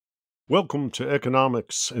Welcome to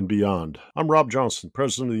Economics and Beyond. I'm Rob Johnson,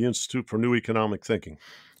 president of the Institute for New Economic Thinking.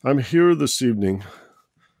 I'm here this evening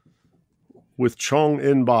with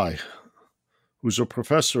Chong-En Bai, who's a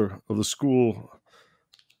professor of the School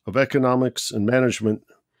of Economics and Management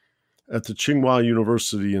at the Tsinghua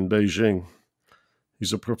University in Beijing.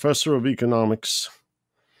 He's a professor of economics.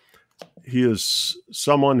 He is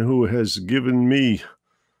someone who has given me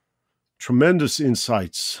tremendous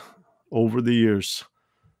insights over the years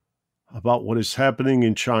about what is happening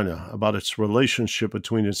in China, about its relationship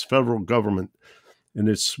between its federal government and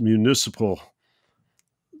its municipal,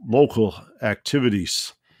 local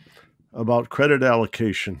activities, about credit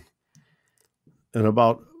allocation, and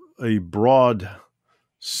about a broad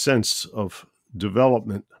sense of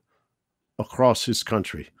development across his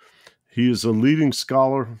country. He is a leading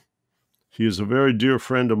scholar. He is a very dear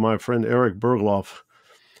friend of my friend Eric Bergloff,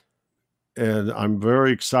 and I'm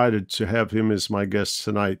very excited to have him as my guest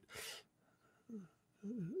tonight.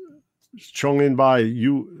 Chong-En Bai,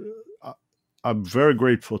 I'm very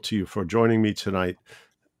grateful to you for joining me tonight,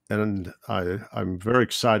 and I'm very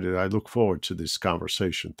excited. I look forward to this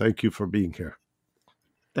conversation. Thank you for being here.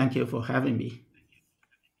 Thank you for having me.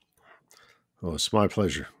 Oh, it's my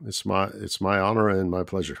pleasure. It's my honor and my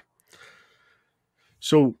pleasure.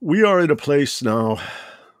 So we are at a place now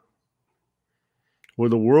where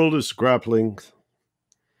the world is grappling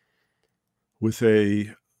with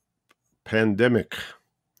a pandemic.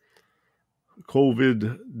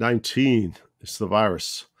 COVID-19 is the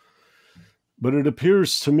virus. But it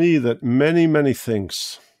appears to me that many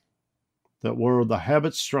things that were the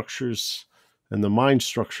habit structures and the mind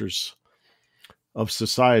structures of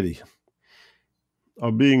society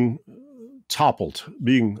are being toppled,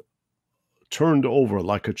 being turned over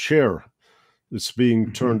like a chair that's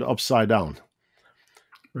being turned upside down.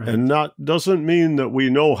 Right. And that doesn't mean that we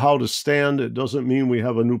know how to stand. It doesn't mean we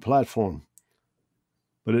have a new platform.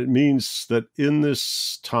 But it means that in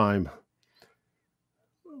this time,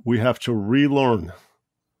 we have to relearn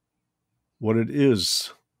what it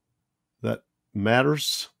is that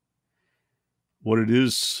matters, what it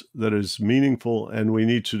is that is meaningful, and we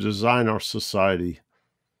need to design our society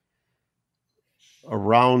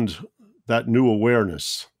around that new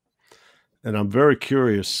awareness. And I'm very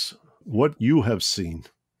curious what you have seen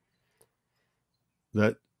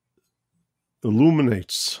that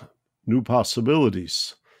illuminates new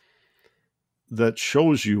possibilities, that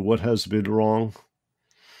shows you what has been wrong,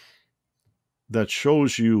 that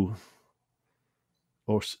shows you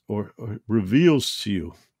or reveals to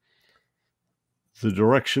you the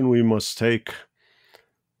direction we must take.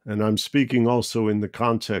 And I'm speaking also in the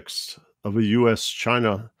context of a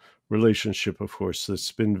U.S.-China relationship, of course,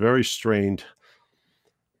 that's been very strained,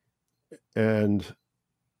 and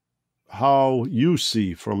how you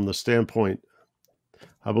see from the standpoint,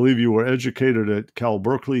 I believe you were educated at Cal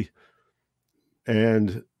Berkeley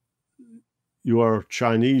and you are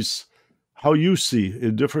Chinese, how you see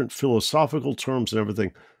in different philosophical terms and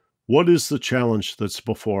everything, what is the challenge that's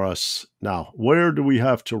before us now? Where do we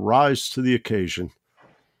have to rise to the occasion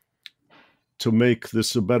to make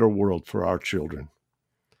this a better world for our children?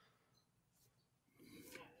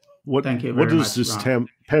 Thank you what very does much, this Rob.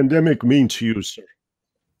 pandemic mean to you, sir?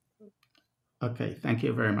 Okay, thank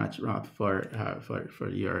you very much, Rob, for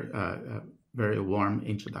your very warm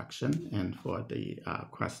introduction and for the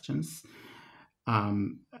questions. I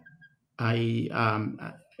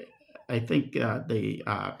think the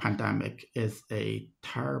pandemic is a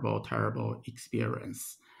terrible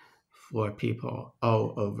experience for people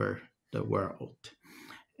all over the world.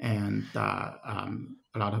 And a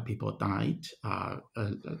lot of people died. A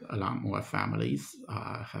lot more families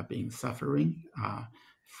have been suffering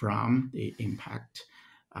from the impact.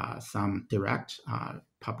 Some direct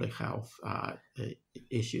public health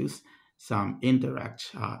issues, some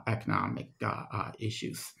indirect economic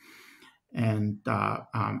issues. And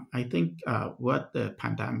I think what the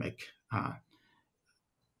pandemic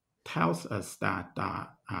tells us that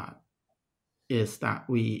is that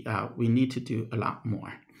we need to do a lot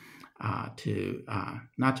more to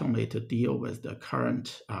not only to deal with the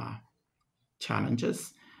current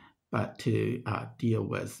challenges, but to deal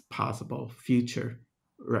with possible future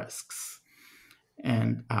risks.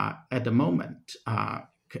 And at the moment,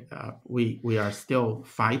 we are still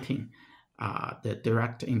fighting the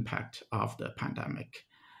direct impact of the pandemic.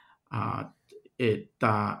 It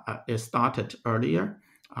started earlier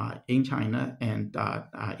in China, and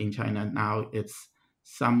in China now it's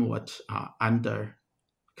somewhat under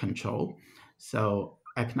control. So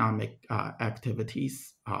economic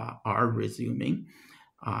activities are resuming.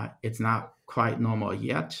 It's not quite normal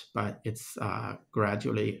yet, but it's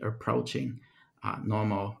gradually approaching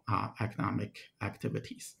normal economic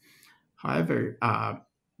activities. However,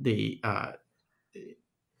 the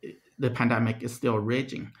pandemic is still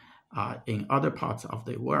raging in other parts of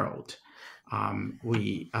the world.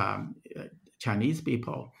 Chinese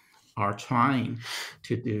people are trying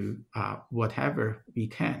to do whatever we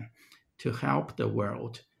can to help the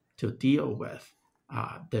world to deal with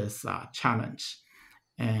this challenge.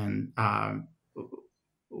 And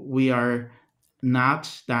we are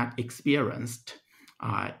not that experienced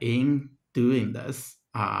in doing this.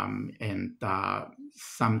 And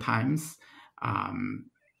sometimes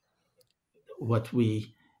what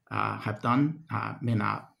we have done may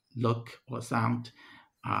not look or sound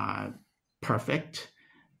perfect,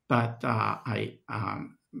 but I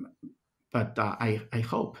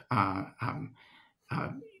hope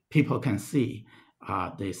people can see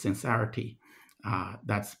the sincerity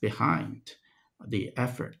that's behind the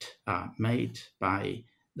effort made by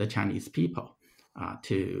the Chinese people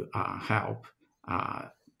to help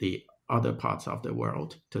the other parts of the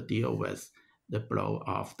world to deal with the blow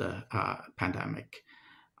of the pandemic.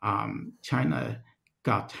 China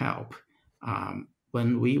got help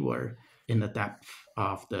when we were in the depth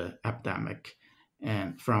of the epidemic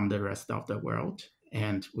and from the rest of the world,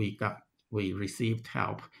 and we received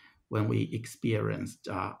help when we experienced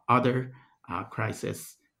other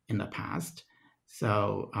crises in the past.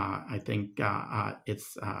 So I think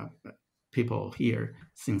it's people here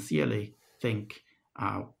sincerely think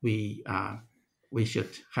we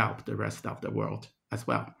should help the rest of the world as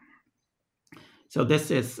well. So this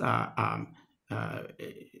is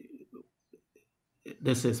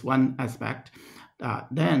one aspect.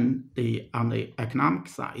 Then on the economic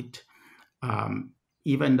side,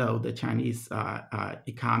 even though the Chinese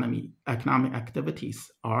economic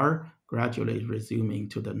activities are gradually resuming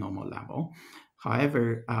to the normal level,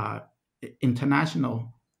 however,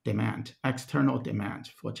 international demand, external demand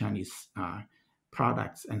for Chinese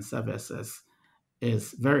products and services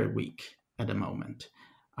is very weak at the moment.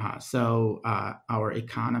 So our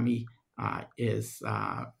economy is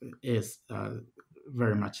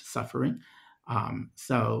very much suffering.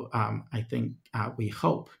 So I think we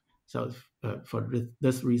hope, so for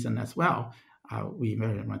this reason as well, we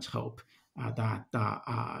very much hope that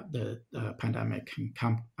the pandemic can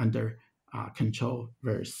come under control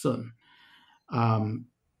very soon. And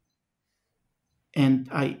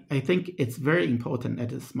I think it's very important at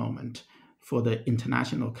this moment for the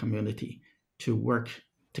international community to work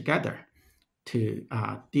together to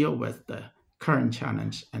deal with the current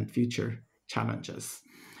challenge and future challenges.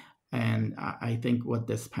 And I think what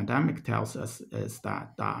this pandemic tells us is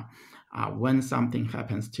that when something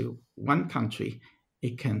happens to one country,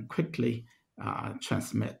 it can quickly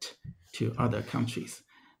transmit to other countries.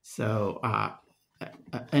 So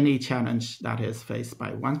any challenge that is faced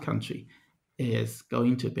by one country is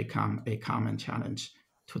going to become a common challenge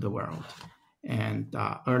to the world. And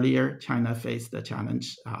earlier, China faced the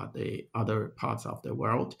challenge. The other parts of the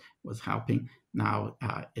world was helping. Now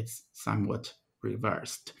it's somewhat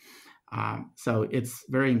reversed. So it's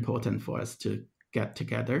very important for us to get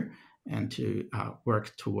together and to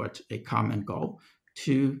work toward a common goal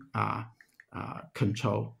to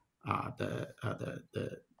control the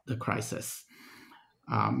crisis.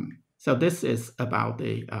 So this is about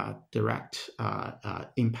the direct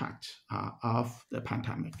impact of the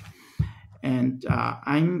pandemic. And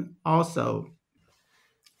I'm also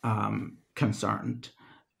concerned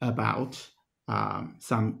about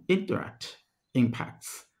some indirect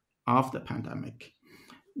impacts of the pandemic.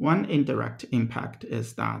 One indirect impact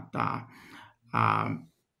is that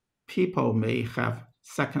people may have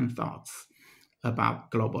second thoughts about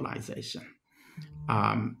globalization.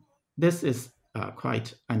 This is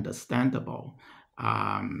quite understandable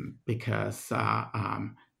because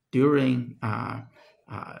during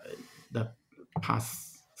the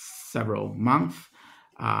past several months,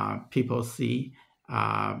 people see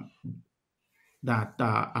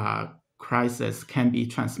that crisis can be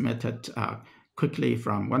transmitted quickly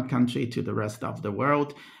from one country to the rest of the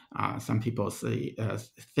world. Some people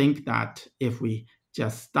think that if we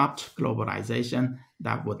just stopped globalization,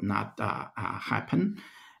 that would not happen.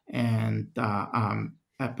 And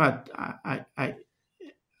but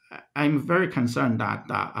I'm very concerned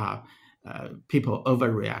that people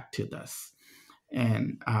overreact to this.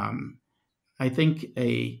 And I think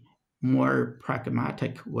a more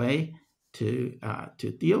pragmatic way to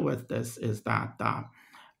deal with this is that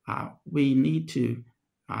we need to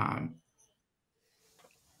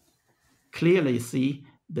clearly see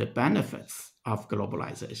the benefits of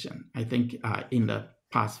globalization. I think in the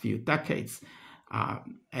past few decades,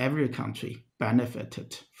 every country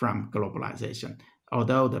benefited from globalization.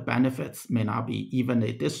 although the benefits may not be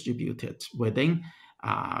evenly distributed within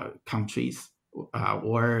countries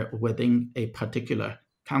or within a particular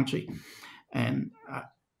country. And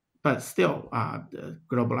but still, the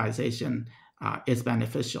globalization is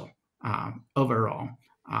beneficial overall.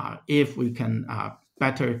 If we can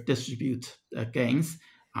better distribute the gains,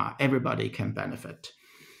 everybody can benefit.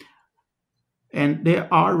 And there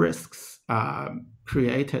are risks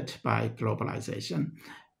created by globalization,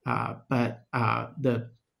 but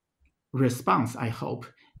the response, I hope,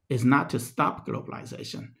 is not to stop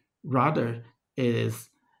globalization. Rather, it is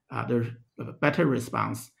the better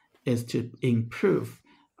response is to improve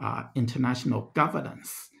international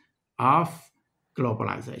governance of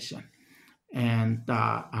globalization. And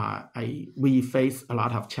we face a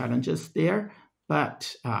lot of challenges there,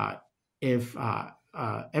 but if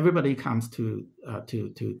everybody comes to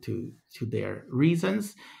their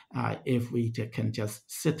reasons, if we can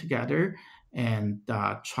just sit together and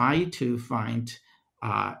try to find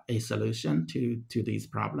a solution to these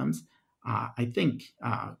problems, I think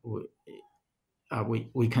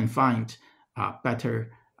we can find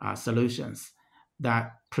better solutions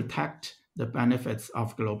that protect the benefits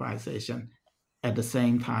of globalization, at the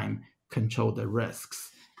same time control the risks,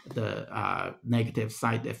 the negative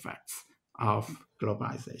side effects of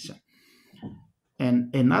globalization.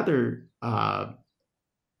 And another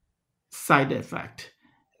side effect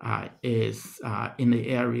is in the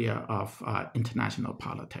area of international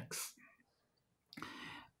politics.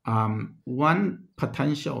 One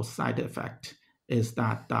potential side effect is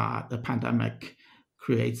that the pandemic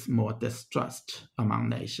creates more distrust among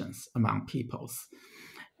nations, among peoples.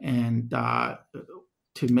 And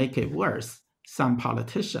to make it worse, some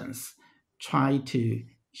politicians try to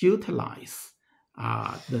utilize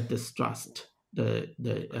the distrust, the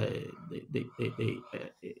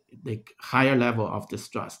higher level of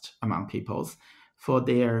distrust among peoples for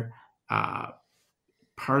their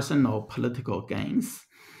personal political gains,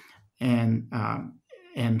 and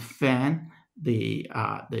fan the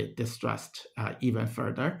distrust even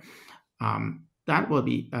further.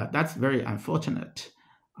 That's very unfortunate.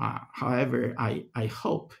 However, I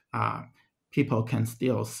hope people can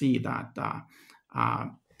still see that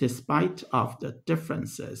despite of the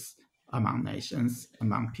differences among nations,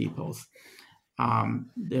 among peoples,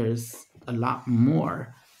 there's a lot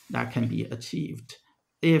more that can be achieved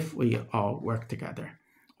if we all work together.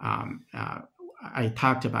 I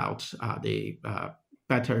talked about the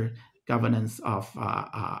better governance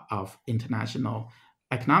of international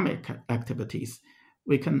economic activities.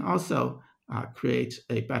 We can also create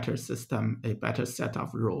a better system, a better set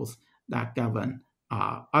of rules that govern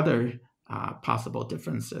other possible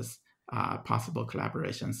differences, possible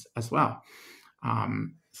collaborations as well.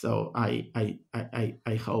 So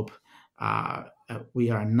I hope we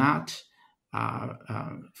are not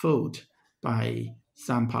fooled by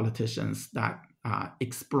some politicians that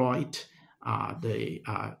exploit the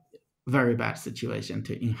very bad situation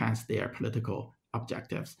to enhance their political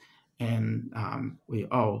objectives. And we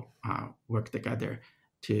all work together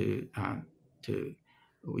to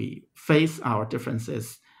we face our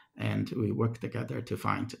differences, and we work together to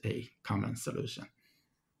find a common solution.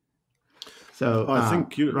 So I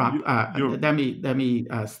think Rob, let me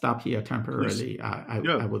stop here temporarily.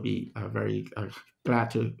 I would be very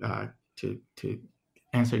glad to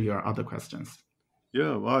answer your other questions.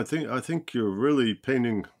 Yeah, well, I think you're really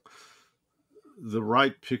painting the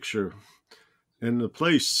right picture and the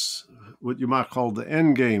place, what you might call the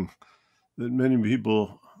end game, that many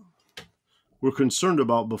people were concerned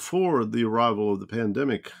about before the arrival of the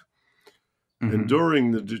pandemic. Mm-hmm. And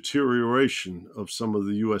during the deterioration of some of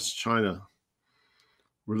the U.S.-China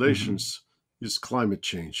relations, mm-hmm. is climate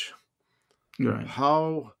change. Right.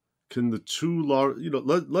 How can the two large,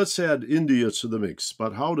 let's add India to the mix,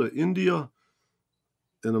 but how do India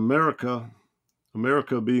and America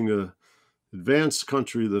being an advanced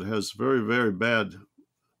country that has very, very bad,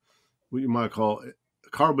 what you might call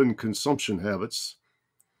carbon consumption habits.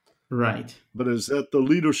 Right. But is at the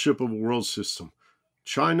leadership of a world system.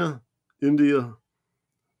 China, India,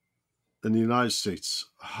 and the United States.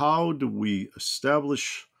 How do we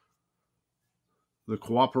establish the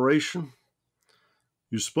cooperation?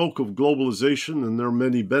 You spoke of globalization, and there are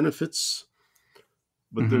many benefits,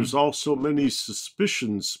 but mm-hmm. there's also many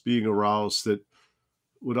suspicions being aroused that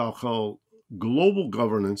what I'll call global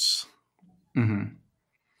governance mm-hmm.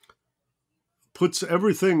 puts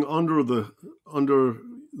everything under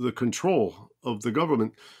the control of the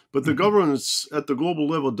government, but the mm-hmm. governance at the global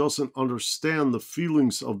level doesn't understand the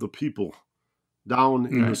feelings of the people down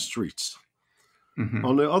in the streets. Mm-hmm.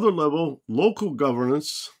 On the other level, local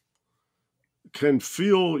governance can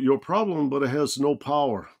feel your problem, but it has no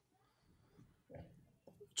power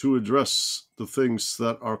to address the things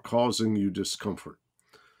that are causing you discomfort.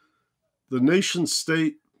 The nation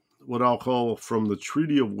state, what I'll call from the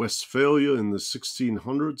Treaty of Westphalia in the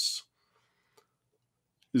 1600s,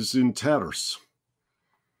 is in tatters.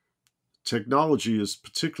 Technology has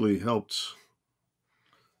particularly helped,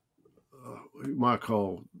 you might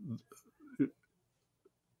call,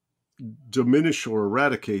 diminish or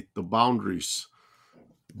eradicate the boundaries,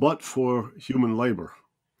 but for human labor.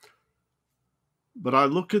 But I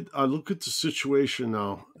look at the situation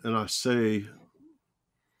now and I say,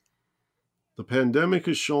 the pandemic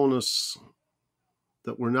has shown us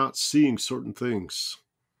that we're not seeing certain things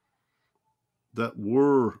that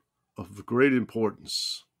were of great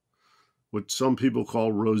importance, what some people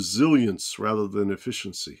call resilience rather than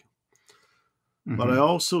efficiency. Mm-hmm. But I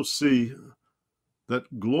also see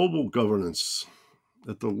that global governance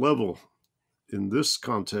at the level, in this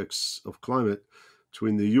context of climate,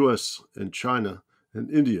 between the US and China and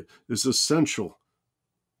India is essential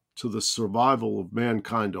to the survival of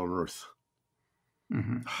mankind on Earth.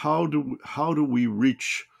 Mm-hmm. How do we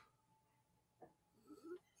reach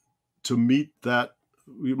to meet that,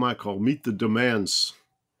 we might call, meet the demands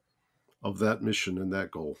of that mission and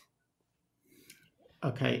that goal?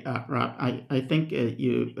 Okay, Rob, I think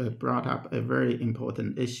you brought up a very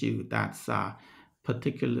important issue that's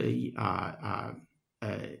particularly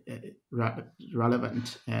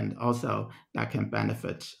relevant, and also that can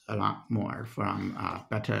benefit a lot more from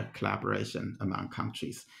better collaboration among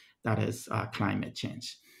countries. That is climate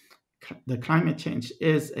change. The climate change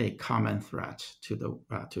is a common threat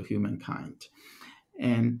to humankind,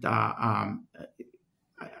 and I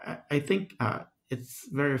think it's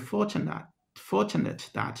very fortunate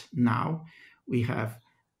that now we have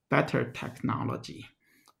better technology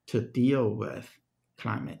to deal with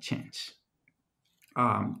climate change.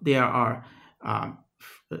 There are,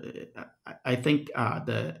 I think,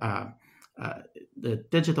 the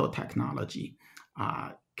digital technology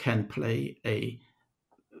can play a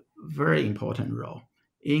very important role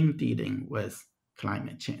in dealing with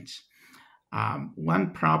climate change.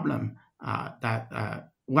 One problem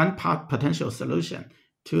one potential solution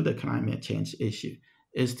to the climate change issue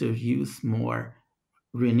is to use more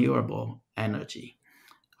renewable energy.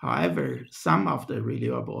 However, some of the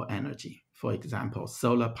renewable energy, for example,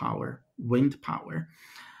 solar power, wind power,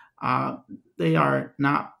 they are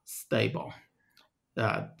not stable.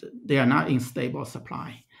 They are not in stable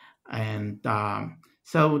supply. And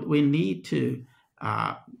so we need to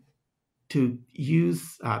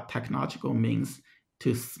use technological means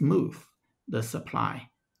to smooth the supply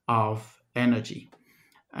of energy.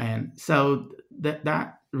 And so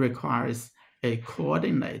that requires a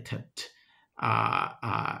coordinated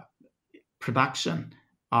production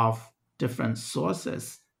of different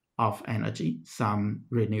sources of energy, some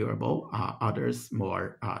renewable, others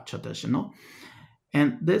more traditional.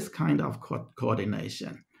 And this kind of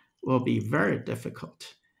coordination will be very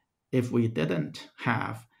difficult if we didn't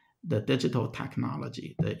have the digital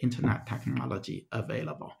technology, the internet technology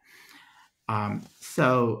available.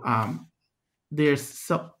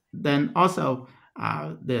 Then also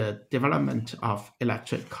the development of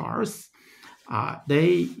electric cars. They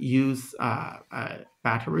use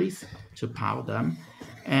batteries to power them,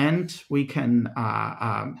 and we can,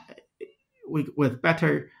 with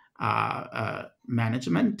better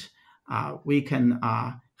management, we can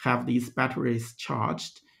have these batteries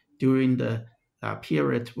charged during the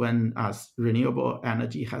period when renewable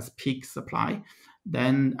energy has peak supply.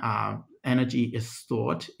 Then energy is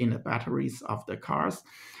stored in the batteries of the cars.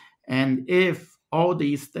 And if all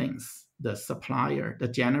these things, the supplier, the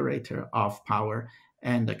generator of power,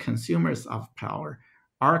 and the consumers of power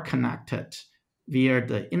are connected via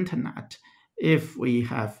the internet, if we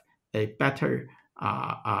have a better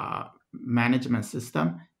management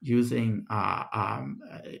system using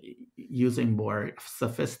more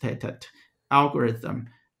sophisticated algorithm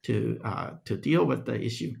to deal with the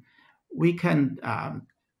issue, we can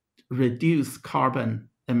reduce carbon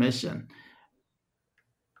emission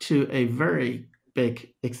to a very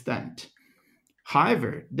big extent.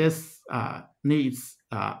 However, this needs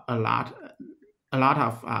a lot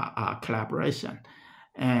of collaboration.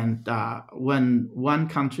 And when one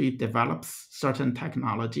country develops certain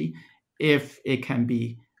technology, if it can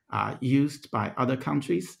be used by other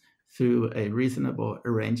countries through a reasonable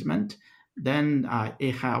arrangement, then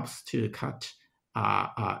it helps to cut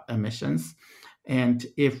emissions. And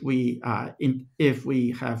if we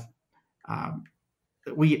have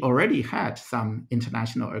we already had some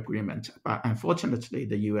international agreement, but unfortunately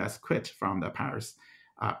the US quit from the Paris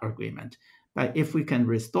Agreement. But if we can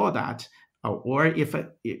restore that, or if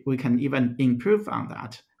we can even improve on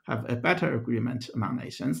that, have a better agreement among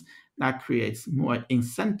nations, that creates more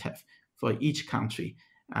incentive for each country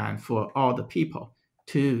and for all the people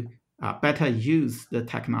to better use the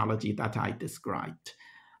technology that I described.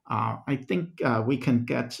 I think we can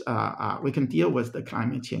deal with the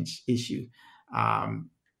climate change issue um,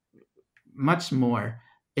 much more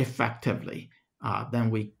effectively than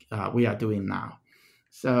we are doing now.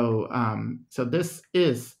 So this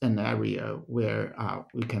is an area where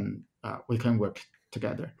we can work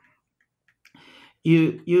together.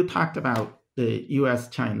 You talked about the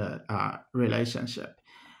U.S.-China relationship.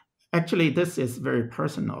 Actually, this is very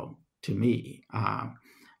personal to me.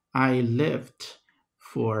 I lived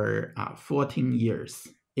for 14 years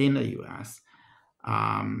in the U.S.,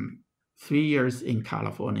 3 years in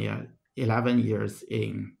California, 11 years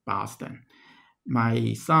in Boston.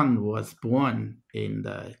 My son was born in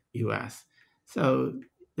the U.S., so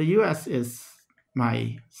the U.S. is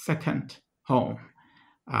my second home.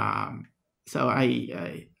 So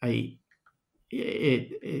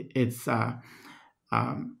it's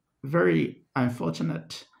very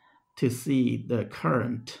unfortunate to see the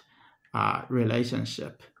current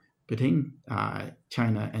relationship between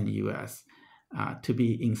China and U.S. To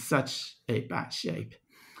be in such a bad shape.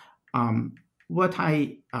 What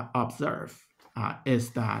I observe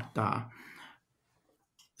is that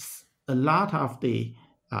a lot of the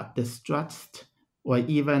distrust or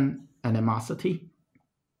even animosity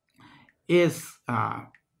is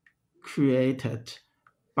created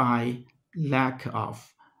by lack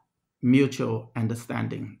of mutual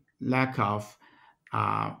understanding, lack of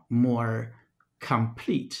more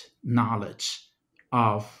complete knowledge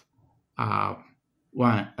of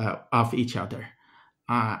of each other.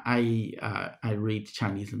 I read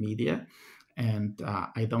Chinese media, and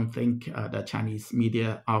I don't think the Chinese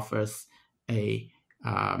media offers a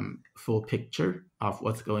full picture of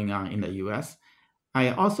what's going on in the U.S. I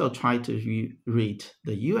also try to read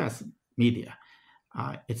the U.S. media.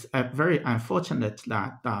 It's very unfortunate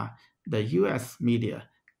that the U.S. media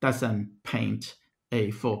doesn't paint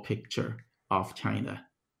a full picture of China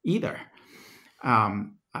either.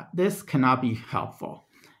 This cannot be helpful.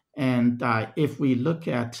 And if we look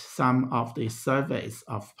at some of the surveys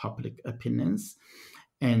of public opinions,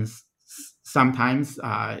 and sometimes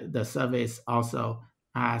the surveys also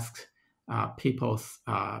ask people's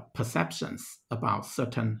perceptions about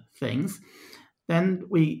certain things, then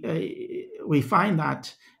we find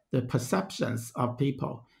that the perceptions of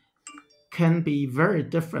people can be very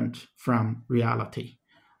different from reality.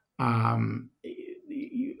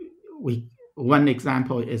 One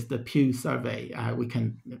example is the Pew survey. We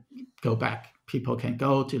can go back. People can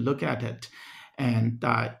go to look at it, and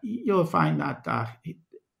you'll find that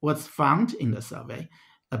what's found in the survey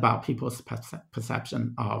about people's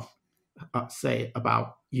perception of, say,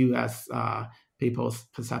 about U.S. People's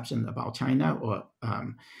perception about China, or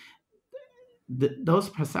those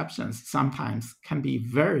perceptions sometimes can be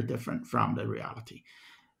very different from the reality.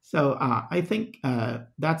 So I think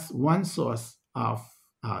that's one source of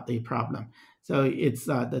the problem. So it's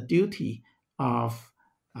the duty of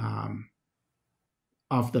the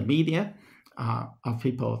media, of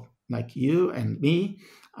people like you and me,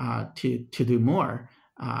 to do more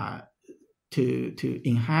to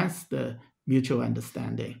enhance the mutual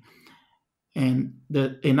understanding. And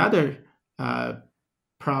another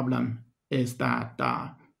problem is that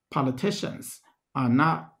politicians are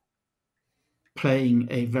not playing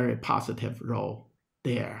a very positive role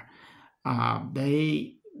there.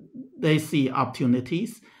 They see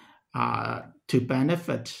opportunities to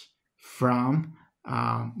benefit from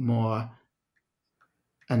more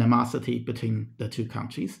animosity between the two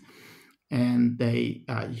countries, and they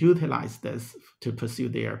utilize this to pursue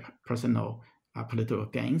their personal political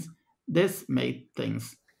gains. This made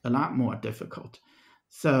things a lot more difficult.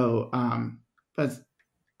 So, but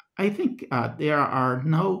I think there are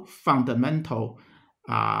no fundamental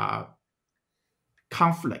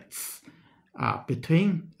conflicts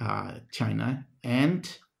between China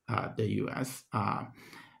and the U.S.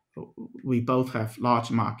 We both have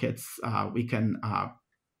large markets. We can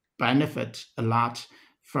benefit a lot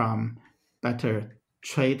from better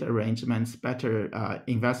trade arrangements, better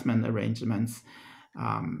investment arrangements,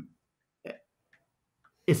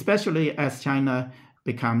 especially as China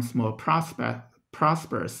becomes more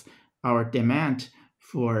prosperous. Our demand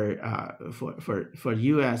for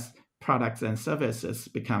U.S. products and services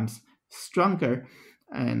becomes stronger,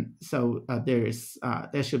 and so there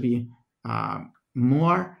should be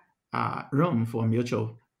more room for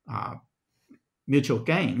mutual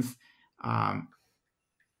gains.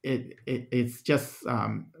 It's just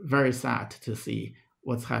very sad to see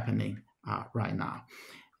what's happening right now.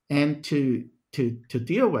 And to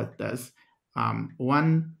deal with this,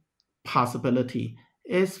 one possibility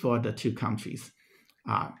is for the two countries.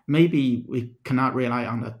 Maybe we cannot rely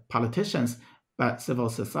on the politicians, but civil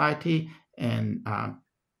society and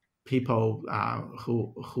people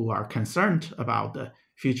who are concerned about the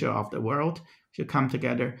future of the world should come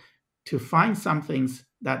together to find some things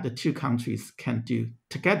that the two countries can do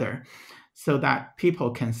together so that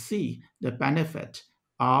people can see the benefit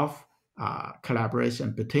of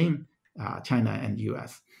collaboration between China and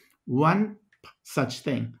US. One such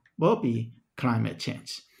thing will be climate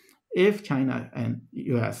change. If China and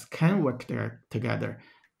US can work there together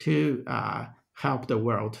to help the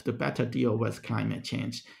world to better deal with climate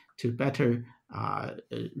change, to better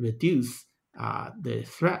reduce the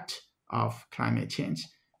threat of climate change,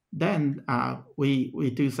 then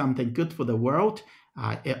we do something good for the world.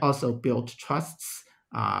 It also builds trusts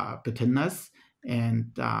between us,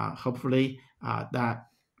 and hopefully that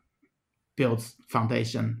builds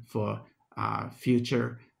foundation for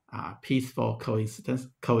future peaceful coexistence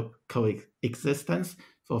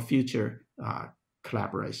for future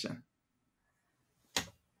collaboration.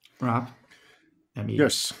 Rob?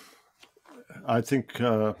 Yes, I think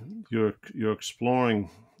you're exploring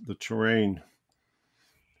the terrain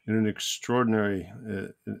in an extraordinary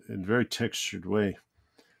and very textured way.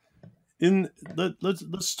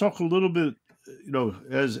 Let's talk a little bit,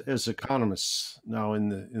 as economists now in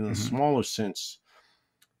the smaller sense.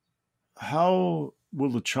 How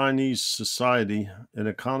will the Chinese society and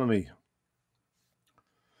economy,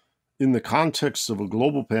 in the context of a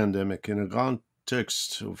global pandemic, in a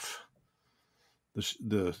context of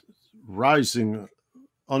the rising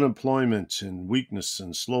unemployment and weakness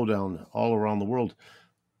and slowdown all around the world,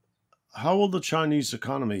 how will the Chinese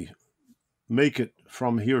economy make it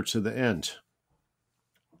from here to the end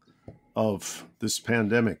of this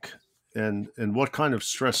pandemic? And what kind of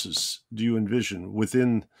stresses do you envision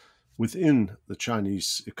within the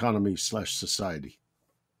Chinese economy / society?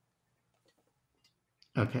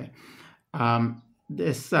 Okay.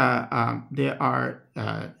 There are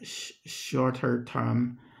shorter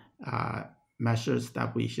term measures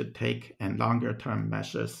that we should take and longer term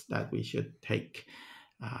measures that we should take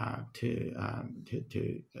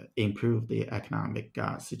to improve the economic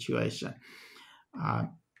situation.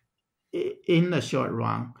 In the short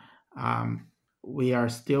run, we are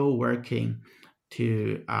still working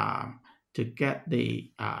to get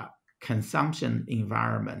the consumption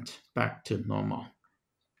environment back to normal.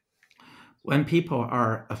 When people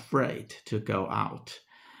are afraid to go out,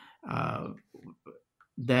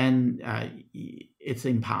 then it's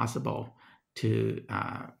impossible to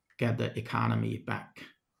get the economy back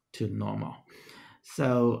to normal.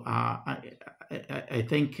 So I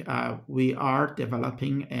think we are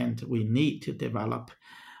developing, and we need to develop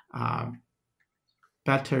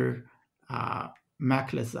better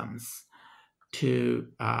mechanisms to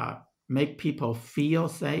make people feel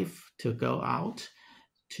safe to go out,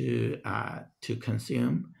 to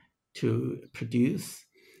consume, to produce.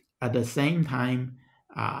 At the same time,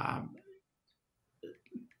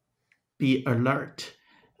 be alert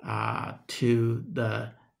to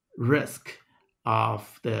the risk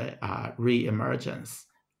of the reemergence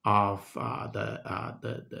of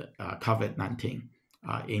the COVID-19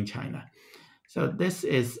 in China. So this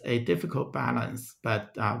is a difficult balance,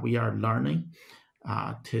 but we are learning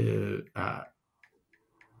to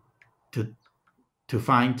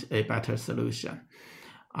find a better solution.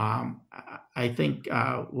 I think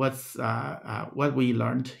what we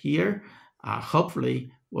learned here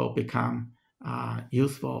hopefully will become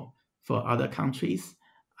useful for other countries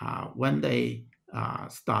when they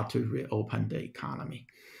start to reopen the economy.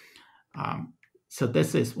 So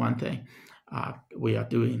this is one thing we are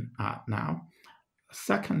doing now.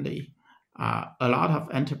 Secondly, a lot of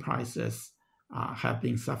enterprises have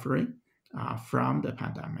been suffering from the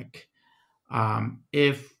pandemic.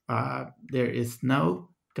 If there is no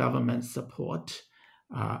government support,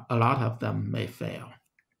 a lot of them may fail.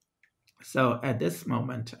 So at this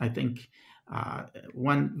moment, I think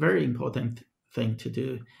one very important thing to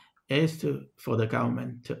do is for the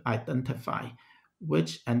government to identify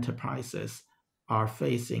which enterprises are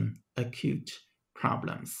facing acute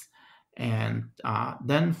problems, and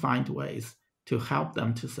then find ways to help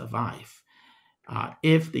them to survive.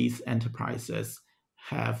 If these enterprises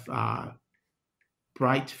have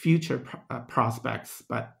bright future prospects,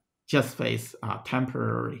 but just face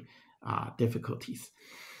temporary difficulties.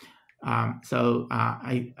 So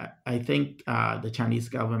I think the Chinese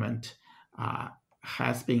government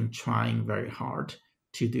has been trying very hard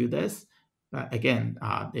to do this. But again,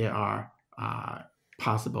 there are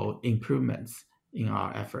possible improvements in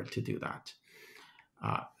our effort to do that.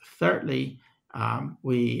 Thirdly,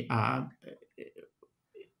 we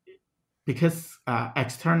because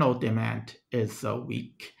external demand is so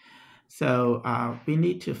weak, so we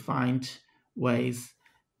need to find ways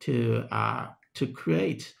to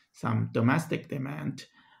create some domestic demand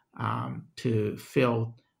to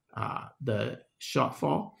fill the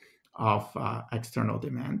shortfall of external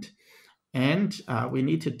demand. And we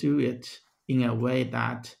need to do it in a way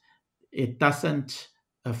that it doesn't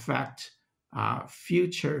affect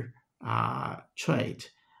future trade.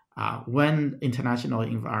 When international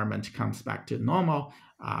environment comes back to normal,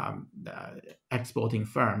 exporting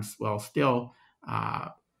firms will still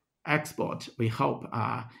export. We hope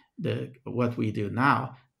what we do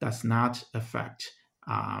now does not affect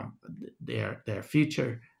their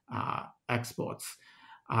future exports.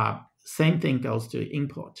 Same thing goes to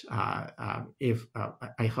import. If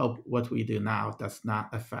I hope what we do now does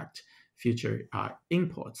not affect future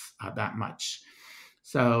imports that much.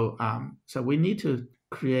 So we need to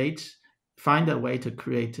find a way to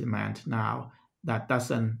create demand now that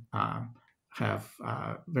doesn't have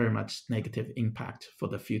very much negative impact for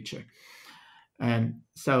the future. And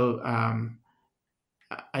so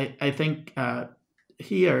I think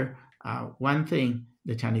here one thing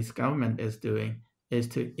the Chinese government is doing is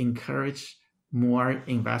to encourage more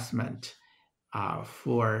investment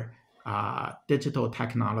for digital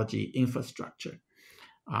technology infrastructure.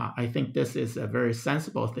 I think this is a very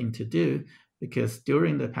sensible thing to do because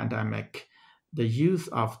during the pandemic, the use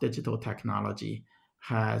of digital technology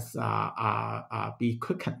has been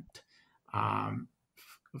quickened.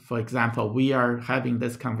 For example, we are having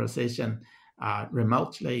this conversation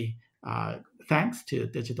remotely thanks to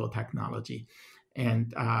digital technology.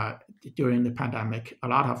 And during the pandemic, a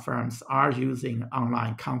lot of firms are using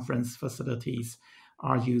online conference facilities,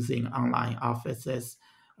 are using online offices.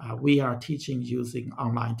 We are teaching using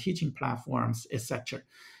online teaching platforms, etc.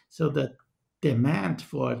 So the demand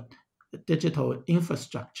for digital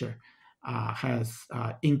infrastructure has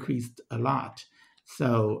increased a lot.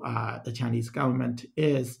 So the Chinese government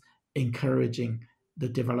is encouraging the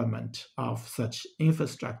development of such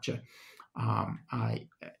infrastructure.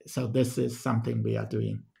 So this is something we are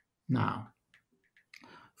doing now.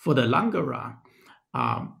 For the longer run,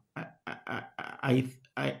 I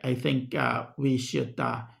think we should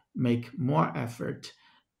make more effort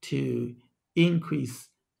to increase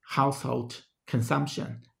household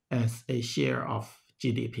consumption as a share of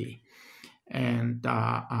GDP. And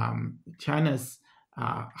China's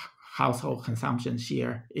household consumption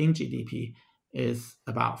share in GDP is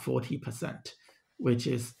about 40%, which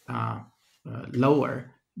is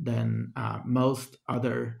lower than most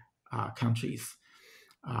other countries,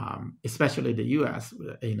 especially the US.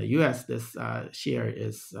 In the US, this share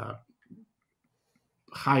is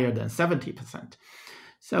higher than 70%.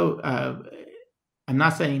 So I'm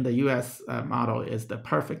not saying the US model is the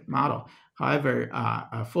perfect model. However,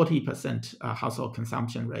 40% household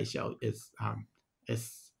consumption ratio is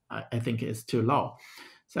I think is too low.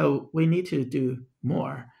 So we need to do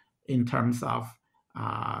more in terms of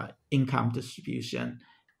income distribution,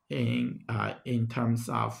 in terms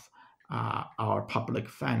of our public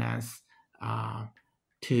finance,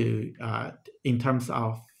 in terms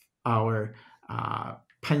of our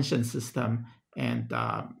pension system and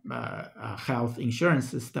health insurance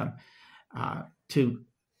system, to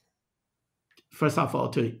first of all,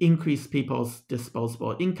 to increase people's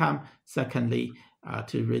disposable income. Secondly,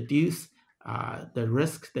 to reduce the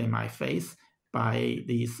risk they might face by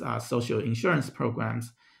these social insurance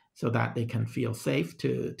programs so that they can feel safe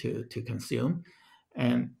to consume.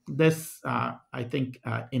 And this, I think,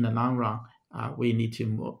 in the long run, we need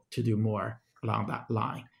to do more along that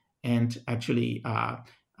line. And actually,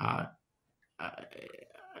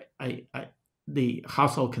 the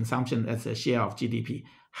household consumption as a share of GDP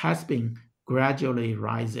has been gradually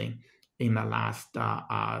rising in the last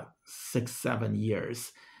 6-7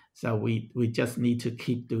 years. So we just need to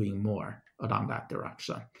keep doing more along that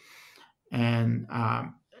direction. And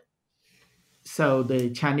so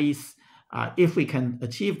the Chinese, if we can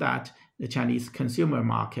achieve that, the Chinese consumer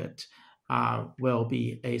market will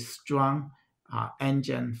be a strong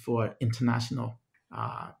engine for international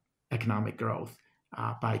economic growth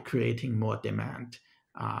by creating more demand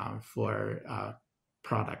for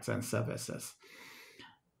products and services.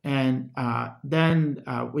 And then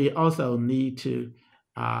we also need to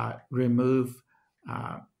remove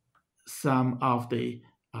some of the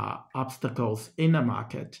obstacles in the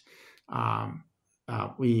market.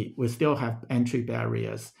 We still have entry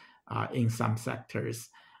barriers in some sectors.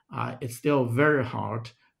 It's still very hard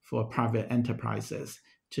for private enterprises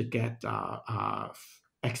to get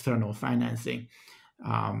external financing,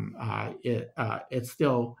 it's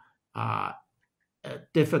still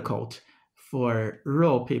difficult for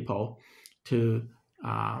rural people to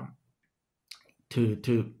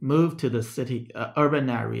move to the city, urban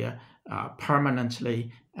area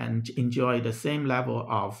permanently and enjoy the same level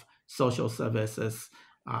of social services,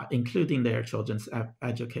 including their children's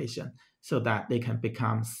education, so that they can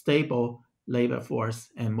become stable labor force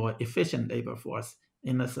and more efficient labor force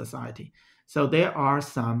in the society. So there are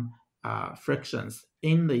some frictions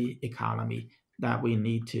in the economy that we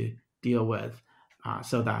need to deal with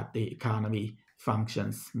so that the economy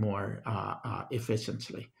functions more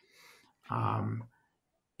efficiently.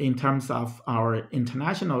 In terms of our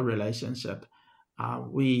international relationship,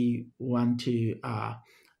 we want to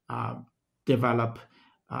develop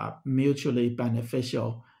mutually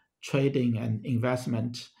beneficial trading and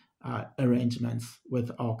investment arrangements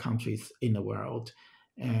with all countries in the world.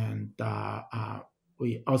 And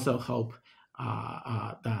we also hope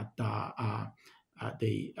that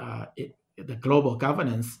the global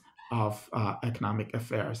governance of economic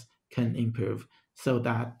affairs can improve, so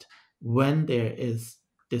that when there is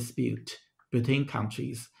dispute between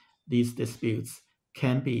countries, these disputes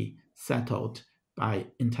can be settled by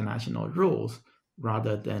international rules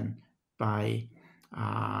rather than by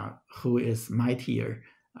who is mightier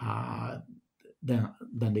than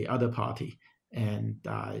the other party, and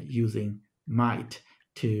using might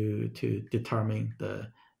to determine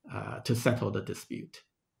to settle the dispute.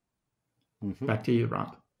 Mm-hmm. Back to you,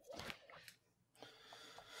 Rob.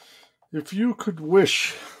 If you could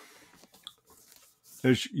wish,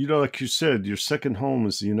 as you know, like you said, your second home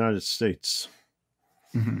is the United States.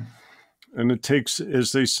 Mm-hmm. And it takes,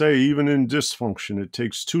 as they say, even in dysfunction, it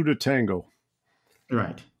takes two to tango.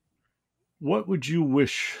 Right. What would you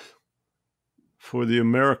wish for the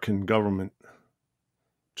American government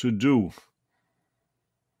to do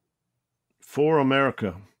for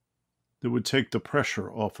America that would take the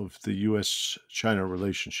pressure off of the U.S.-China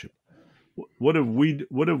relationship? What have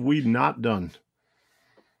we not done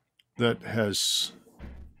that has,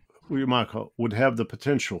 we might call, would have the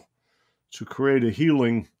potential to create a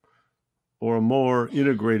healing or a more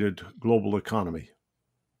integrated global economy?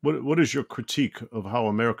 What is your critique of how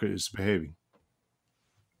America is behaving?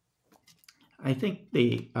 I think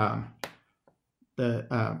the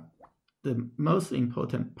most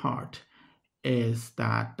important part is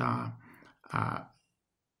that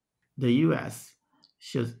the U.S.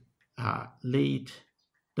 should lead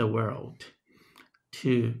the world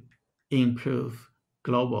to improve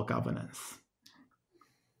global governance.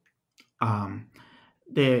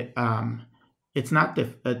 It's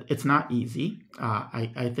not easy.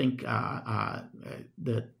 I think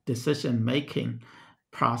the decision-making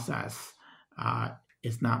process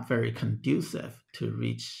is not very conducive to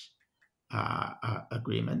reach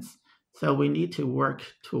agreements. So we need to work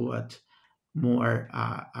toward more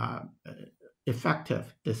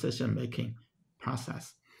effective decision-making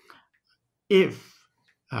process. If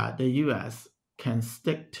the U.S. can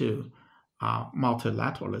stick to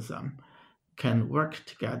multilateralism, can work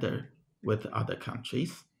together with other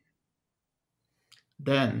countries,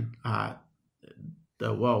 then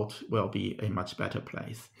the world will be a much better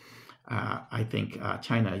place. I think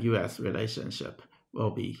China-U.S. relationship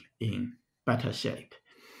will be in better shape.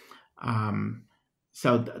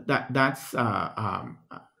 So that's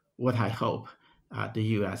what I hope the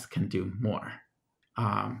U.S. can do more.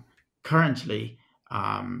 Currently,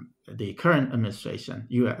 the current administration,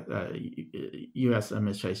 U.S.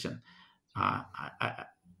 administration,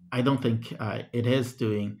 I don't think it is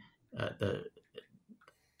doing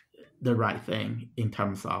the right thing in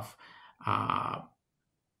terms of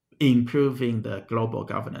improving the global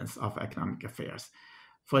governance of economic affairs.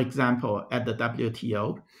 For example, at the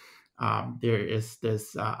WTO, there is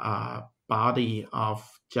this body of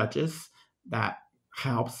judges that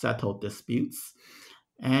help settle disputes,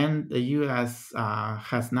 and the U.S.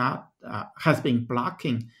 has been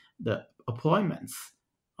blocking the appointments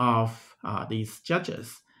of these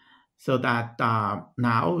judges, so that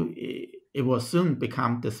now it will soon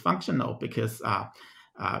become dysfunctional, because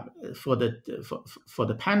for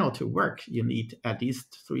the panel to work, you need at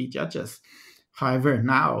least 3 judges. However,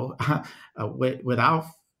 now without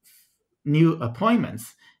new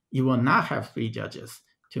appointments, you will not have 3 judges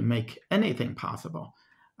to make anything possible,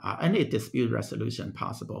 any dispute resolution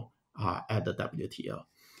possible at the WTO.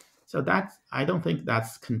 So I don't think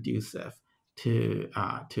that's conducive to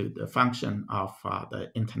the function of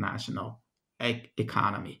the international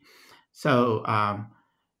economy. So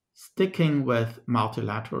sticking with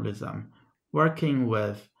multilateralism, working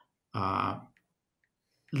with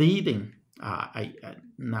leading,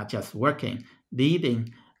 not just working,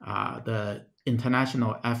 leading the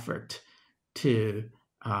international effort to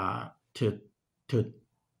uh, to to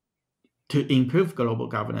to improve global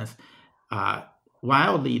governance,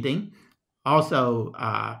 while leading, also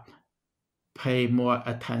pay more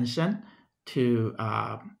attention to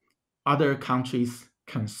other countries'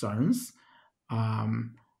 concerns.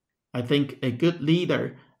 I think a good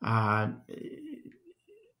leader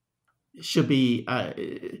should be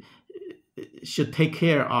should take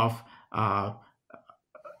care of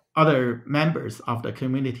other members of the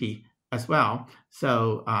community as well.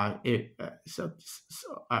 So I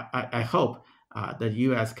hope the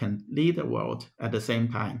U.S. can lead the world at the same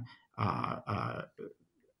time,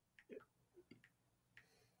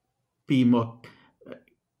 be more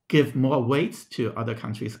give more weight to other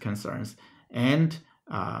countries' concerns, and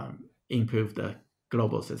improve the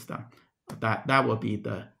global system. That will be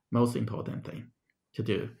the most important thing to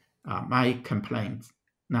do. My complaint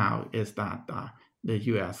now is that the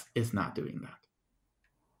U.S. is not doing that.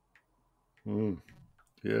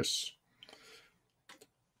 Yes.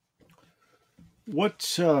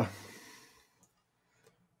 What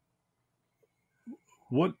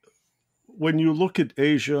when you look at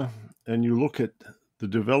Asia and you look at the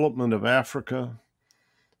development of Africa,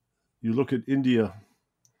 you look at India,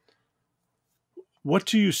 what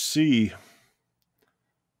do you see,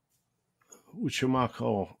 which you might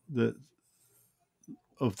call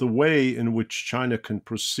of the way in which China can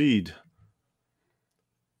proceed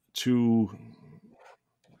to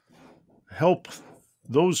help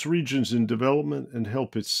those regions in development and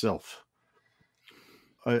help itself?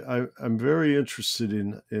 I'm very interested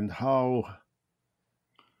in how,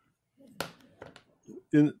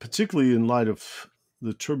 particularly in light of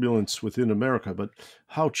the turbulence within America, but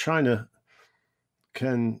how China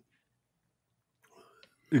can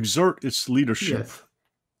exert its leadership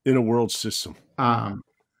in a world system.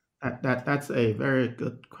 That's a very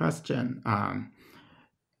good question.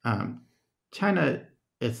 China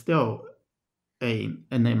is still an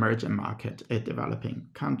emerging market, a developing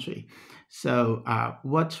country. So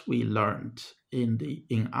what we learned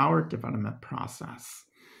in our development process,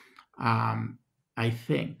 I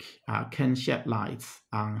think, can shed light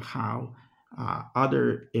on how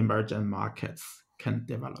other emerging markets can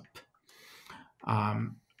develop.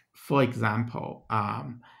 For example,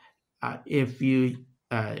 if you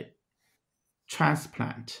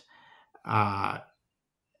transplant a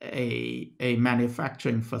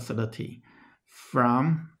manufacturing facility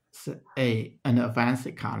from an advanced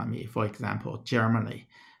economy, for example, Germany,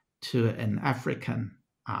 to an African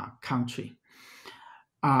country,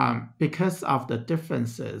 because of the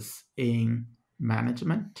differences in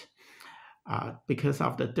management, because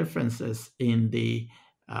of the differences in the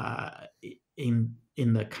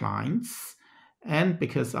clients, and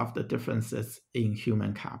because of the differences in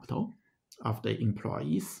human capital of the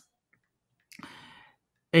employees,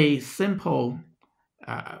 a simple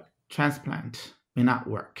transplant may not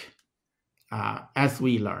work, as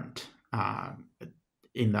we learned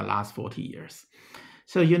in the last 40 years.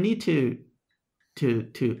 So you need to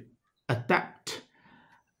adapt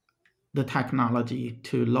the technology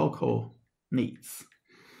to local needs.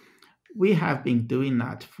 We have been doing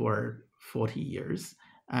that for 40 years,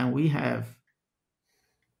 and we have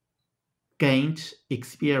gained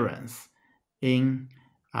experience in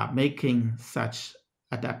making such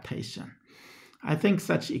adaptation. I think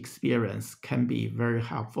such experience can be very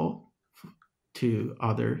helpful to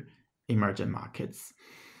other emerging markets.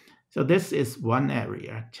 So this is one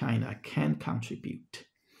area China can contribute.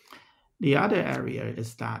 The other area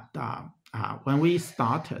is that when we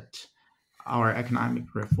started our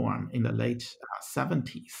economic reform in the late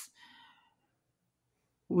 70s,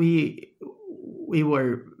 we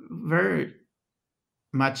were very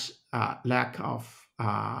much lack of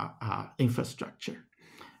infrastructure.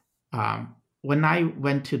 When I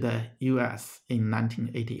went to the US in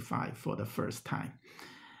 1985 for the first time,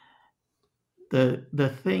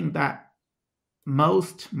 the thing that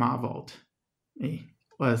most marveled me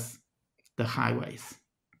was the highways.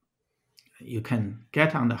 You can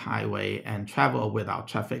get on the highway and travel without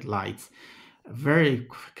traffic lights very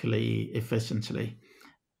quickly, efficiently.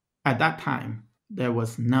 At that time, there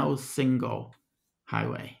was no single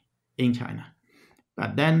highway in China,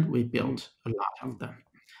 but then we built a lot of them.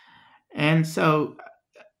 And so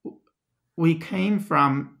we came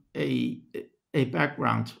from a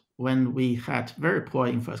background when we had very poor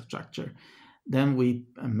infrastructure. Then we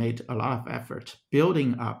made a lot of effort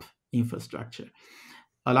building up infrastructure.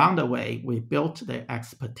 Along the way, we built the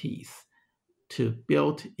expertise to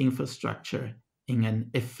build infrastructure in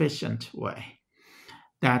an efficient way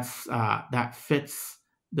that fits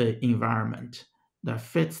the environment that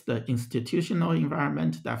fits the institutional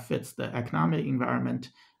environment, that fits the economic environment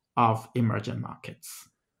of emerging markets.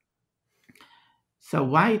 So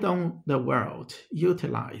why don't the world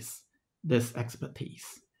utilize this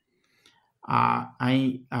expertise?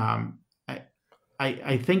 I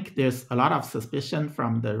think there's a lot of suspicion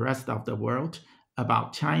from the rest of the world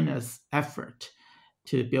about China's effort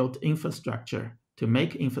to build infrastructure, to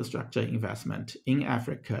make infrastructure investment in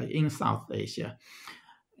Africa, in South Asia,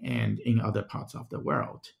 and in other parts of the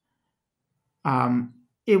world.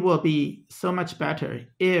 It will be so much better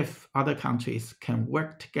if other countries can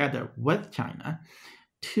work together with China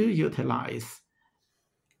to utilize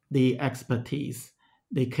the expertise,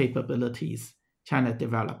 the capabilities China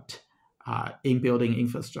developed in building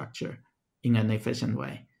infrastructure in an efficient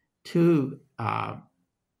way to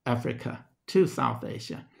Africa, to South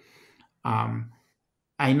Asia.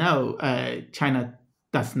 I know China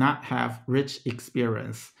does not have rich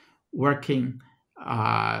experience working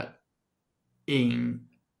in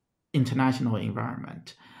international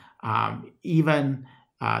environment. Even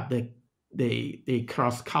the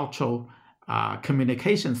cross-cultural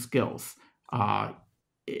communication skills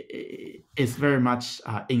is very much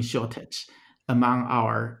in shortage among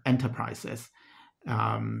our enterprises.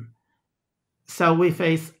 So we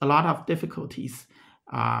face a lot of difficulties,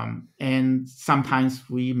 and sometimes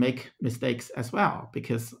we make mistakes as well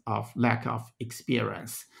because of lack of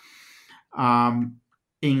experience.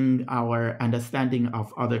 In our understanding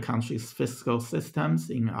of other countries' fiscal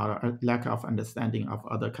systems, in our lack of understanding of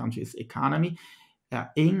other countries' economy,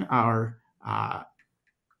 in our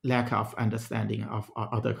lack of understanding of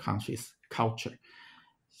other countries' culture.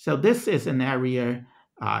 So this is an area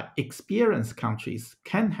experienced countries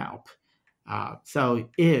can help. So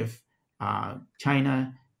if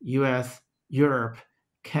China, US, Europe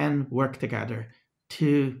can work together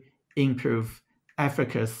to improve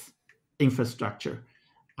Africa's infrastructure,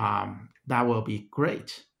 that will be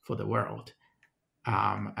great for the world.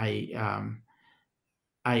 I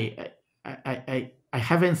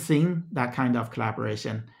haven't seen that kind of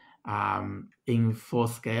collaboration in full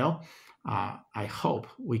scale. I hope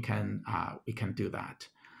we can do that.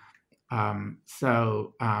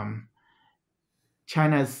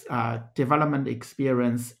 China's development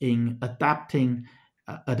experience in adapting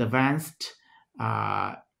advanced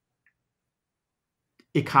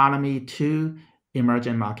economy to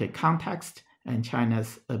emerging market context, and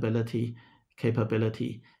China's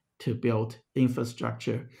capability to build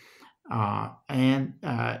infrastructure and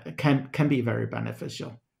can be very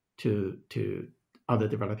beneficial to other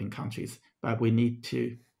developing countries. But we need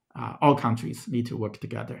to, all countries need to work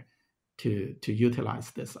together to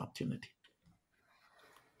utilize this opportunity.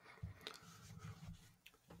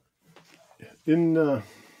 In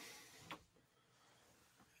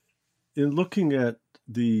looking at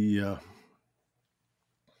the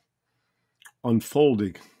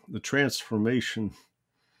unfolding, the transformation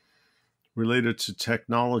related to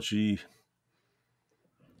technology,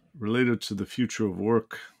 related to the future of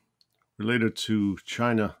work, related to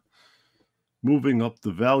China moving up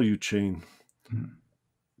the value chain,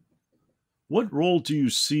 what role do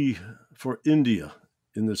you see for India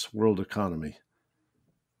in this world economy?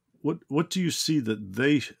 What do you see that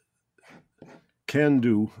they can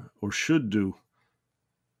do or should do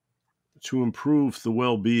to improve the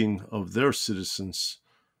well-being of their citizens,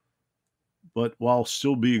 but while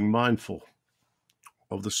still being mindful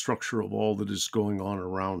of the structure of all that is going on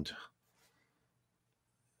around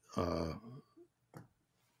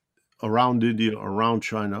India, around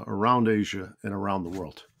China, around Asia, and around the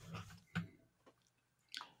world?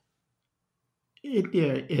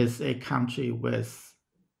 India is a country with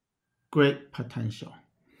great potential,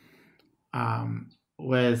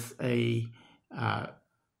 with a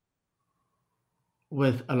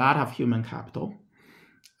lot of human capital.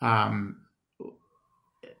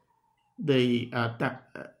 The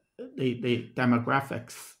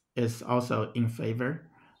demographics is also in favor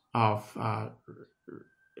of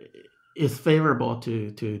is favorable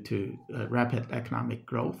to rapid economic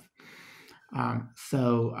growth. I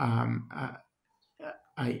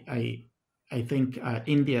think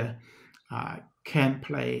India can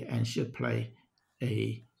play and should play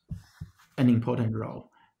an important role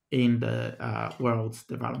in the world's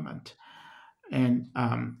development. And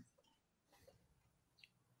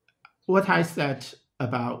what I said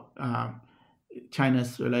about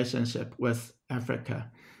China's relationship with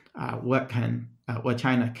Africa, what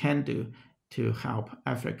China can do to help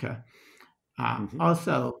Africa,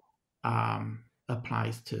 also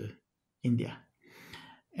applies to India.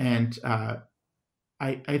 And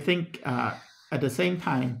I think at the same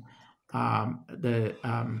time,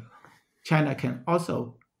 China can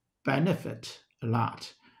also benefit a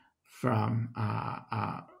lot from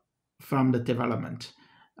from the development,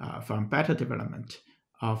 from better development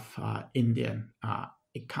of Indian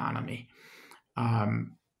economy.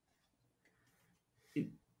 Um,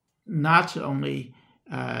 Not only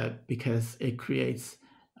because it creates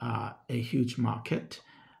a huge market,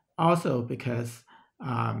 also because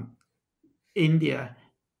um, India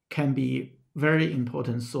can be very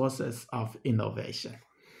important sources of innovation.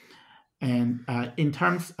 And in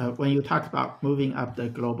terms of when you talk about moving up the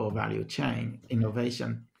global value chain,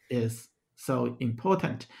 innovation is so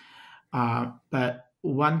important. But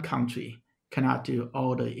one country cannot do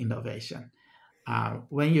all the innovation.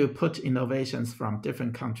 When you put innovations from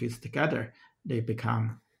different countries together, they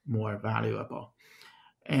become more valuable.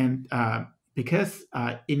 And because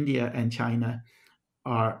India and China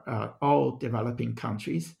are all developing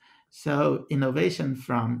countries, so innovation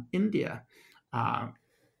from India uh,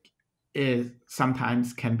 is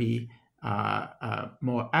sometimes can be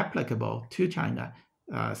more applicable to China.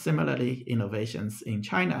 Similarly, innovations in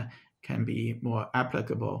China can be more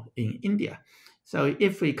applicable in India. So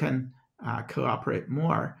if we can cooperate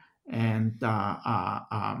more and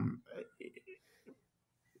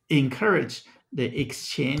encourage the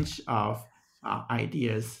exchange of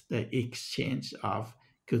ideas, the exchange of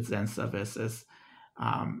goods and services,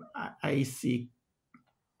 I see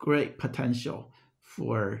great potential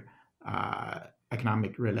for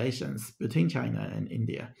economic relations between China and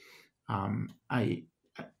India. Um, I,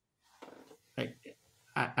 I,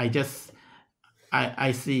 I just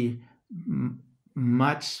I see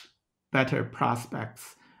much better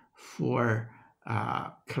prospects for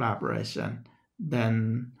collaboration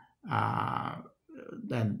than uh,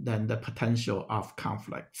 than the potential of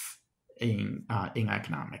conflicts in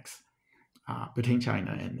economics between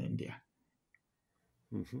China and India.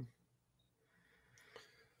 Mm-hmm.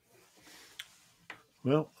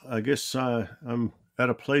 Well, I guess I'm at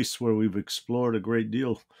a place where we've explored a great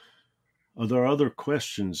deal. Are there other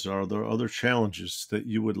questions? Are there other challenges that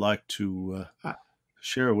you would like to Uh,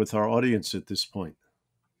 share with our audience at this point?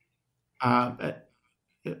 uh,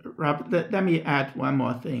 Rob, let me add one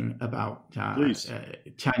more thing about Please.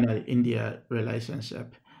 China-India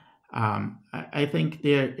relationship. I think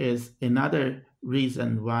there is another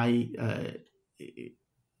reason why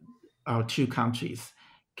our two countries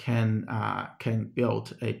can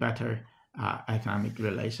build a better economic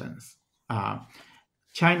relations.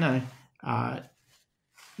 China, uh,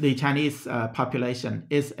 the Chinese population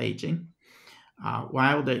is aging,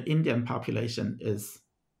 while the Indian population is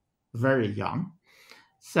very young.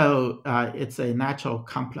 So it's a natural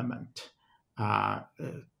complement that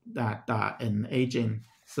an aging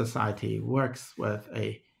society works with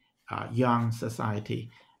a young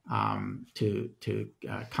society to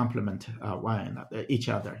complement one another, each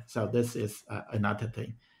other. So this is another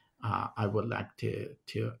thing I would like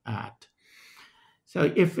to add. So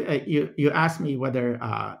if you ask me whether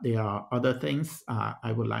there are other things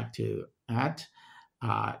I would like to add,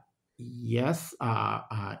 uh, yes,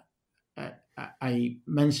 I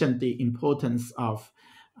mentioned the importance of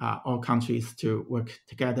all countries to work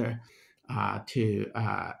together to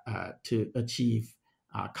achieve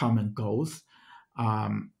common goals.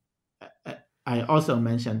 Um, I also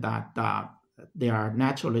mentioned that there are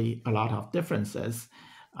naturally a lot of differences.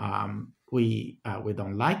 We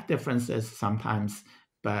don't like differences sometimes,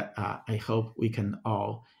 but I hope we can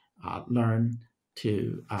all learn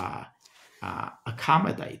to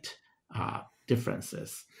accommodate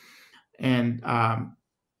differences. And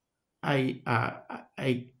I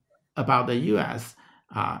about the U.S.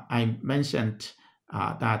 I mentioned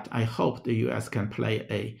that I hope the U.S. can play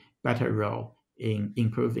a better role in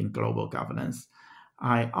improving global governance.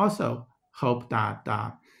 I also hope that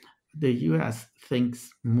the U.S.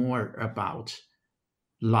 thinks more about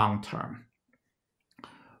long term.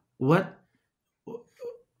 What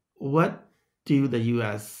what do the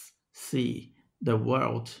U.S. see the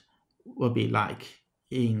world will be like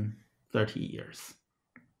in 30 years?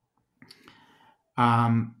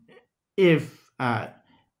 Um, if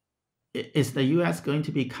Is the U.S. going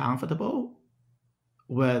to be comfortable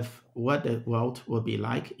with what the world will be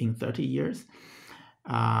like in 30 years?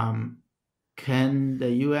 Um, can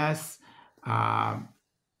the U.S. um,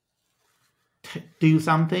 do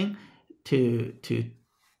something to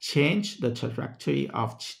change the trajectory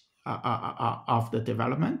of the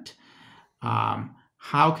development?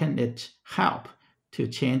 How can it help to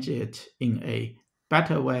change it in a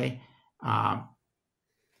better way? Um,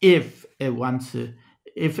 if it wants to,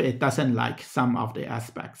 if it doesn't like some of the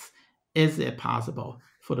aspects, is it possible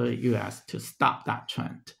for the U.S. to stop that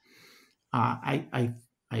trend? I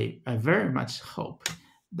very much hope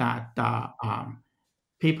that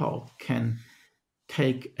people can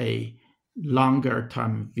take a longer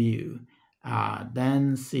term view,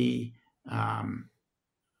 then see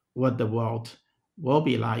what the world will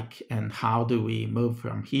be like and how do we move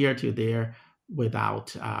from here to there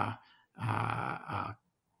without a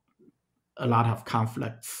lot of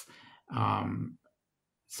conflicts.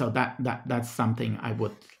 So that's something I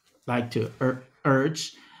would like to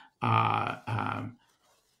urge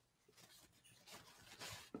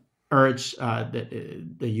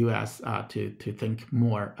the U.S. to think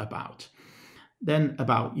more about. Then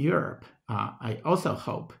about Europe, I also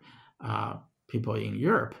hope people in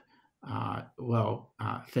Europe will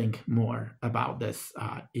think more about this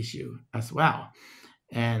issue as well.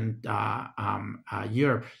 And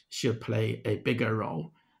Europe should play a bigger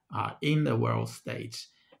role in the world stage.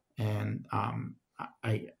 And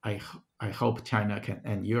I hope China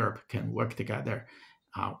and Europe can work together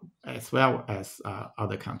as well as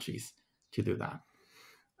other countries to do that.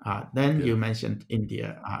 Then you mentioned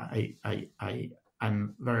India.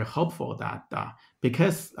 I'm very hopeful that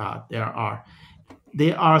because there are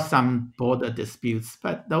some border disputes,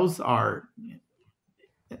 but those are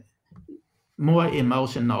more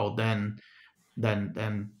emotional than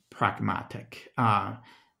pragmatic.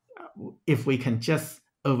 If we can just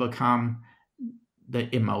overcome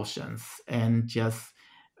the emotions and just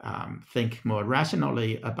think more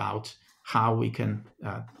rationally about how we can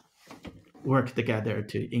work together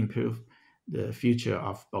to improve the future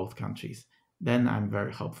of both countries, then I'm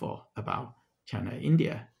very hopeful about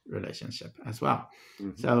China-India relationship as well.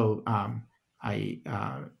 Mm-hmm. So I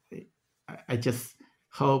just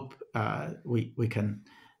hope we can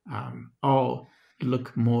all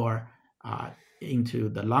look more into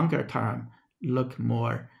the longer term, look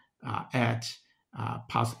more at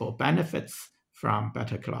possible benefits from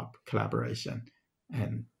better collaboration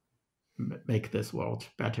and make this world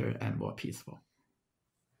better and more peaceful.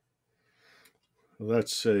 Well,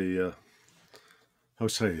 that's a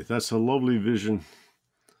lovely vision.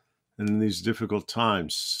 And in these difficult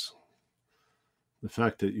times, the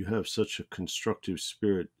fact that you have such a constructive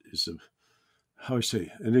spirit is an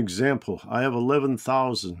example. I have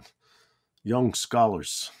 11,000 young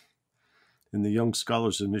scholars in the Young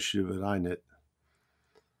Scholars Initiative at INET.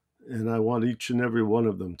 And I want each and every one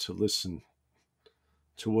of them to listen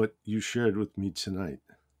to what you shared with me tonight.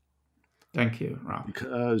 Thank you, Rob.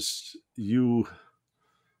 Because you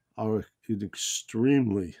are an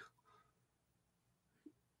extremely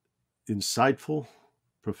insightful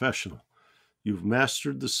professional. You've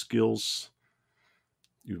mastered the skills.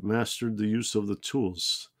 You've mastered the use of the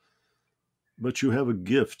tools. But you have a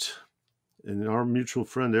gift. And our mutual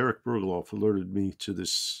friend Eric Bergloff alerted me to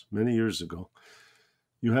this many years ago.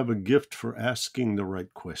 You have a gift for asking the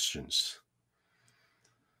right questions.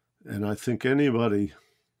 And I think anybody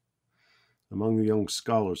among the young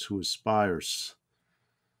scholars who aspires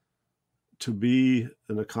to be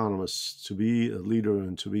an economist, to be a leader,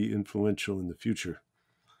 and to be influential in the future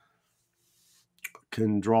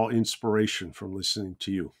can draw inspiration from listening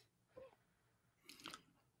to you.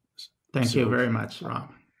 Thank you very much,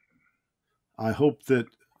 Rob. I hope that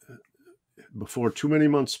before too many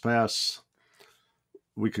months pass,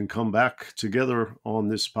 we can come back together on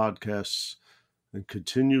this podcast and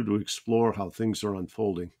continue to explore how things are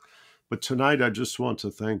unfolding. But tonight, I just want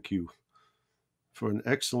to thank you for an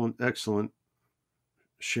excellent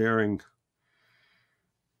sharing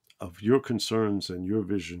of your concerns and your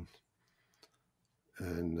vision.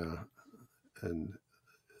 And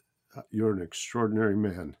you're an extraordinary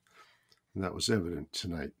man, and that was evident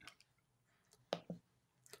tonight.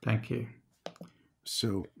 Thank you.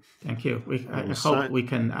 So, thank you. I hope we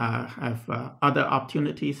can have other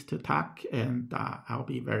opportunities to talk, and I'll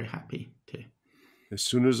be very happy to. As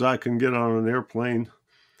soon as I can get on an airplane,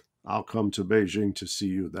 I'll come to Beijing to see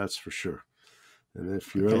you. That's for sure. And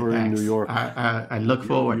if you're ever in New York, I look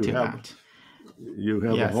forward to that. You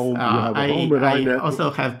have a home. You have a home at I INET. Also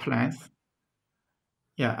have plans.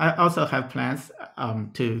 Yeah, I also have plans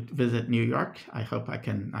to visit New York. I hope I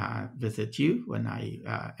can visit you when I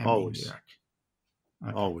am in New York.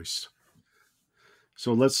 Okay. Always.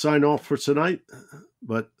 So let's sign off for tonight,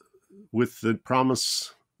 but with the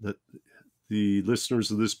promise that the listeners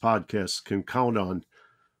of this podcast can count on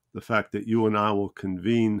the fact that you and I will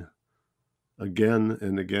convene again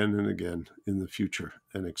and again and again in the future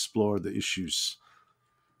and explore the issues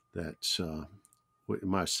that, what you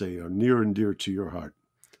might say, are near and dear to your heart.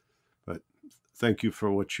 But thank you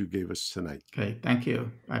for what you gave us tonight. Okay, thank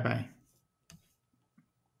you. Bye-bye.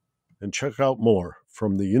 And check out more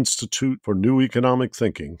from the Institute for New Economic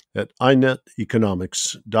Thinking at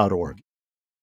ineteconomics.org.